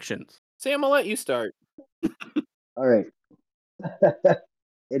score predictions. Sam, I'll let you start. All right.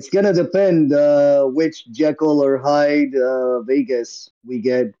 It's gonna depend which Jekyll or Hyde Vegas we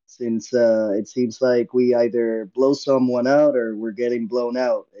get, since it seems like we either blow someone out or we're getting blown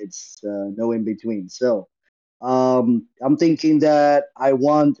out. It's no in between. So I'm thinking that I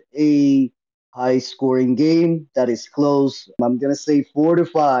want a high scoring game that is close. I'm gonna say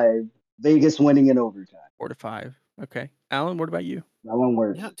 4-5. Vegas winning in overtime. 4-5. Okay. Alan, what about you? That one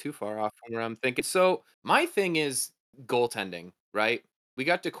works. Not too far off from where I'm thinking. So my thing is goaltending, right? We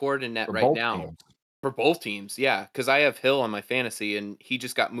got Decord in net For right both now teams. for both teams, yeah. Because I have Hill on my fantasy, and he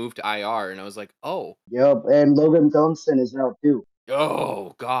just got moved to IR, and I was like, Yep, and Logan Thompson is out too.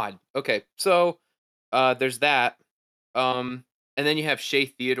 oh God. Okay, so there's that. And then you have Shea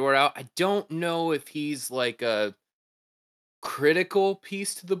Theodore out. I don't know if he's like a critical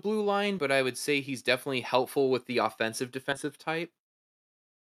piece to the blue line, but I would say he's definitely helpful with the offensive defensive type.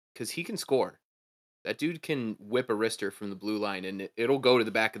 because he can score. That dude can whip a wrister from the blue line, and it'll go to the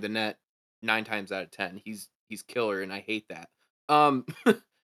back of the net 9 times out of 10. He's killer, and I hate that. Um,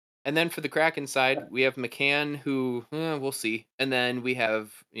 and then for the Kraken side, we have McCann, who we'll see, and then we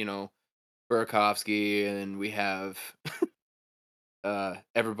have Burakovsky, and we have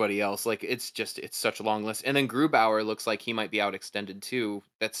everybody else. Like it's such a long list. And then Grubauer looks like he might be out extended too.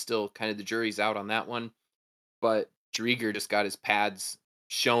 That's still kind of the jury's out on that one. But Drieger just got his pads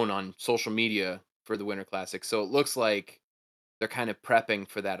shown on social media for the Winter Classic. So it looks like they're kind of prepping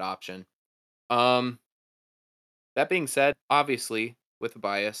for that option. Um that being said, obviously with a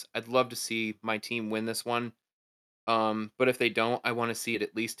bias, I'd love to see my team win this one. But if they don't, I want to see it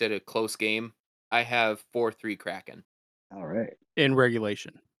at least at a close game. I have 4-3 Kraken. All right. In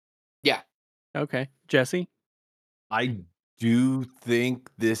regulation. Yeah. Okay. Jesse? I do think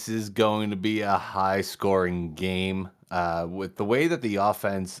this is going to be a high scoring game. With the way that the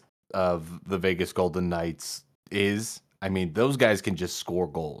offense of the Vegas Golden Knights is, I mean, those guys can just score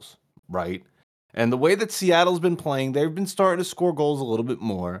goals, right? And the way that Seattle's been playing, they've been starting to score goals a little bit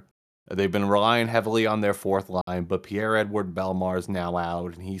more. They've been relying heavily on their fourth line, but Pierre-Edouard Bellemare is now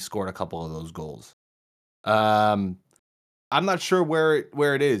out, and he scored a couple of those goals. I'm not sure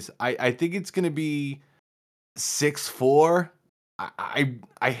where it is. I think it's going to be 6-4.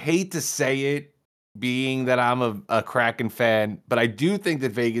 I hate to say it, being that I'm a Kraken fan, but I do think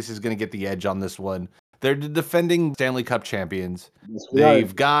that Vegas is going to get the edge on this one. They're the defending Stanley Cup champions. Yes, we are.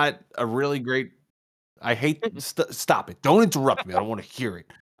 They've got a really great. I hate. Stop it! Don't interrupt me. I don't want to hear it.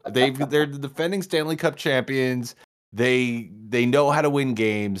 They're the defending Stanley Cup champions. They know how to win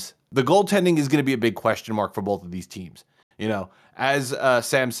games. The goaltending is going to be a big question mark for both of these teams. As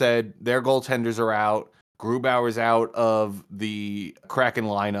Sam said, their goaltenders are out. Grubauer's out of the Kraken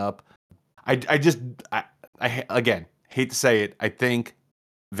lineup. I again hate to say it. I think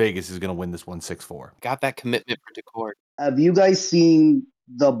Vegas is going to win this one 6-4. Got that commitment for Decor. Have you guys seen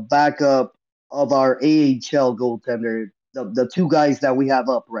the backup of our AHL goaltender, the two guys that we have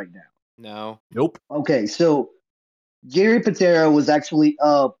up right now? No. Nope. Okay, so Jerry Patera was actually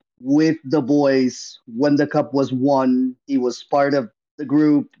up with the boys when the cup was won. He was part of the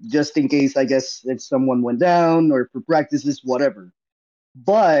group just in case, I guess, if someone went down or for practices, whatever.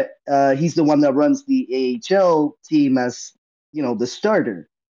 But he's the one that runs the AHL team as, the starter.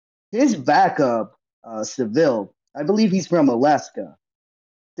 His backup, Seville, I believe he's from Alaska.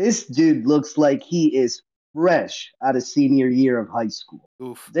 This dude looks like he is fresh out of senior year of high school.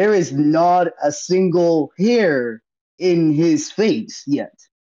 Oof. There is not a single hair in his face yet.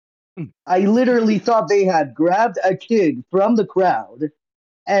 I literally thought they had grabbed a kid from the crowd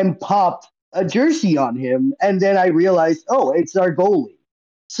and popped a jersey on him, and then I realized, oh, it's our goalie.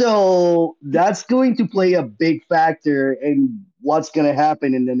 So that's going to play a big factor in what's going to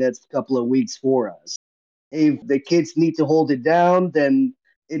happen in the next couple of weeks for us. If the kids need to hold it down, then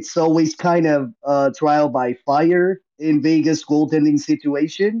it's always kind of trial by fire in Vegas goaltending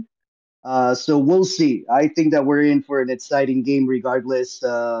situation. So we'll see. I think that we're in for an exciting game regardless,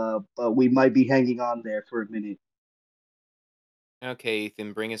 but we might be hanging on there for a minute. Okay,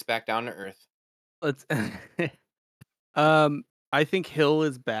 Ethan, bring us back down to earth. Let's I think Hill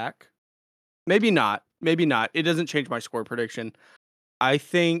is back. Maybe not. Maybe not. It doesn't change my score prediction. I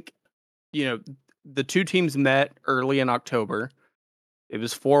think, the two teams met early in October. It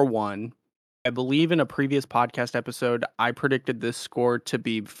was 4-1. I believe in a previous podcast episode, I predicted this score to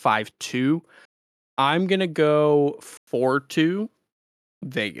be 5-2. I'm going to go 4-2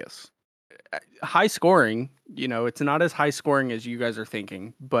 Vegas. High scoring, it's not as high scoring as you guys are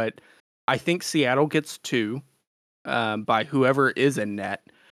thinking, but I think Seattle gets 2 by whoever is in net.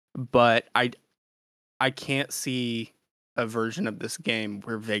 But I can't see a version of this game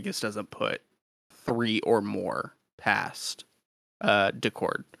where Vegas doesn't put 3 or more past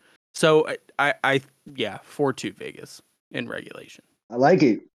Decord. So I 4-2 Vegas in regulation. I like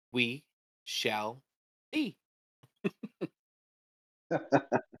it. We shall see.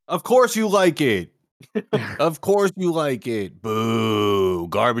 Of course you like it. Of course you like it. Boo.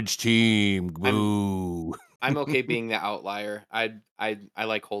 Garbage team. Boo. I'm okay being the outlier. I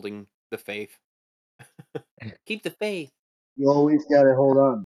like holding the faith. Keep the faith. You always got to hold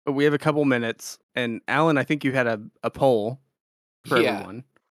on. But we have a couple minutes, and Alan, I think you had a poll for Yeah. everyone.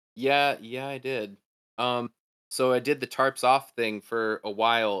 Yeah, I did. So I did the tarps off thing for a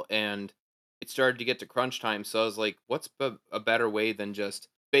while, and it started to get to crunch time. So I was like, what's a better way than just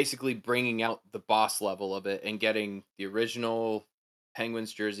basically bringing out the boss level of it and getting the original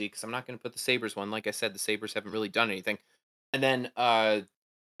Penguins jersey? Because I'm not going to put the Sabres one. Like I said, the Sabres haven't really done anything. And then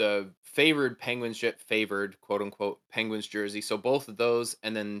the favored quote unquote Penguins jersey. So both of those,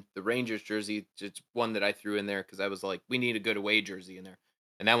 and then the Rangers jersey, just one that I threw in there because I was like, we need a good away jersey in there,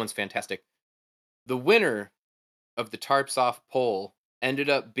 and that one's fantastic. The winner of the Tarps Off poll ended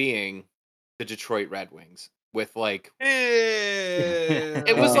up being the Detroit Red Wings with like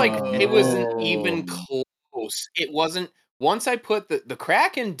it was like it wasn't even close. It wasn't once I put the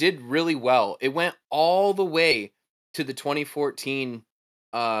Kraken did really well. It went all the way to the 2014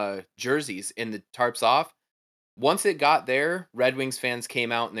 jerseys in the Tarps Off. Once it got there, Red Wings fans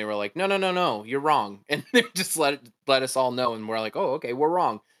came out and they were like, "No, no, no, no, you're wrong." And they just let us all know and we're like, "Oh, okay, we're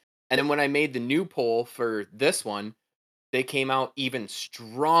wrong." And then when I made the new poll for this one, they came out even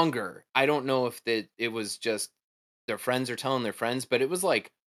stronger. I don't know if it was just their friends are telling their friends, but it was like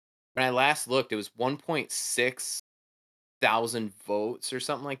when I last looked, it was 1.6 thousand votes or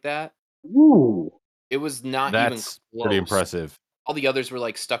something like that. Ooh. It was not even That's close. pretty impressive. All the others were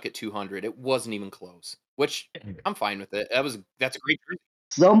like stuck at 200. It wasn't even close, which I'm fine with it. That's a great jersey.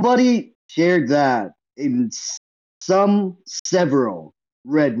 Somebody shared that in several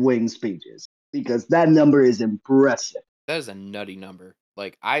Red Wings pages because that number is impressive. That is a nutty number.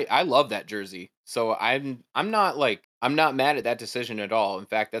 Like I love that jersey. So I'm not mad at that decision at all. In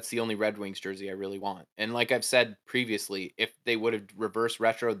fact, that's the only Red Wings jersey I really want. And like I've said previously, if they would have reverse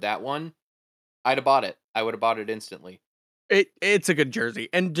retroed that one, I'd have bought it. I would have bought it instantly. It's a good jersey.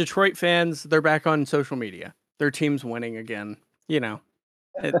 And Detroit fans, they're back on social media. Their team's winning again. You know,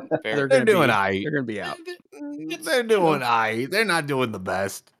 Fair. they're They're doing be, aight. they're gonna be out. They're doing aight. They're not doing the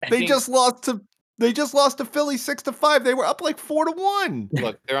best. They think- just lost to Philly 6-5. They were up like 4-1.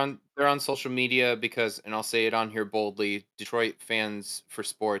 Look, they're on social media because, and I'll say it on here boldly, Detroit fans for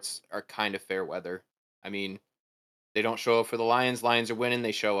sports are kind of fair weather. I mean, they don't show up for the Lions. Lions are winning,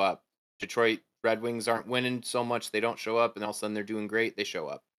 they show up. Detroit Red Wings aren't winning so much, they don't show up, and all of a sudden they're doing great, they show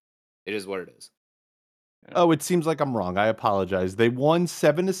up. It is what it is. Oh, it seems like I'm wrong. I apologize. They won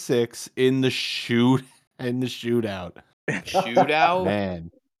 7-6 in the shootout. Shootout?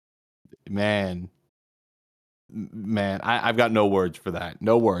 Man, I've got no words for that.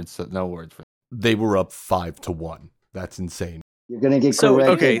 No words for that. They were up 5-1. That's insane. You're gonna get So,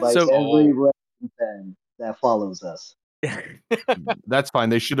 corrected okay, by so- every Red Wings fan that follows us. That's fine.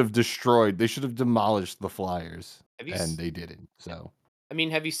 They should have demolished the Flyers, Have you and they didn't. So I mean,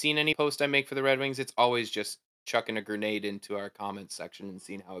 have you seen any post I make for the Red Wings? It's always just chucking a grenade into our comments section and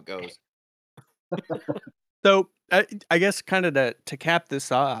seeing how it goes. So I guess kind of to cap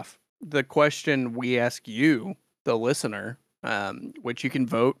this off, the question we ask you, the listener, which you can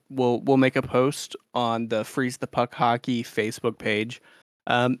vote, we'll make a post on the Freeze the Puck Hockey Facebook page.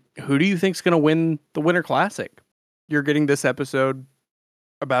 Who do you think's going to win the Winter Classic? You're getting this episode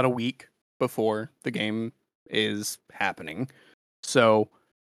about a week before the game is happening, so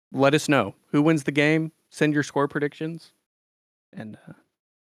let us know who wins the game. Send your score predictions, and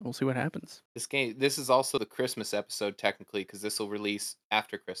we'll see what happens. This is also the Christmas episode technically because this will release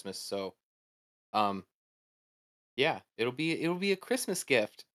after Christmas. So, yeah, it'll be a Christmas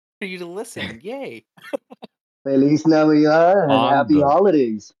gift for you to listen. Yay! Feliz Navidad and On happy the-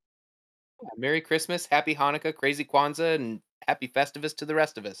 holidays. Merry Christmas, Happy Hanukkah, Crazy Kwanzaa, and Happy Festivus to the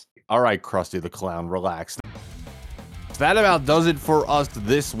rest of us. all right, Krusty the Clown, relax. That about does it for us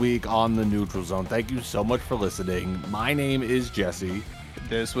this week on the Neutral Zone. Thank you so much for listening. My name is Jesse.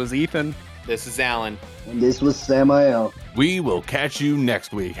 This was Ethan. This is Alan. And this was Samael. We will catch you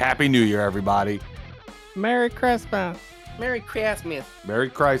next week. Happy New Year, everybody. Merry Christmas. Merry Christmas.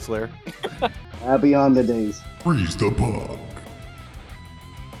 Merry Chrysler. Happy on the days. Freeze the puck.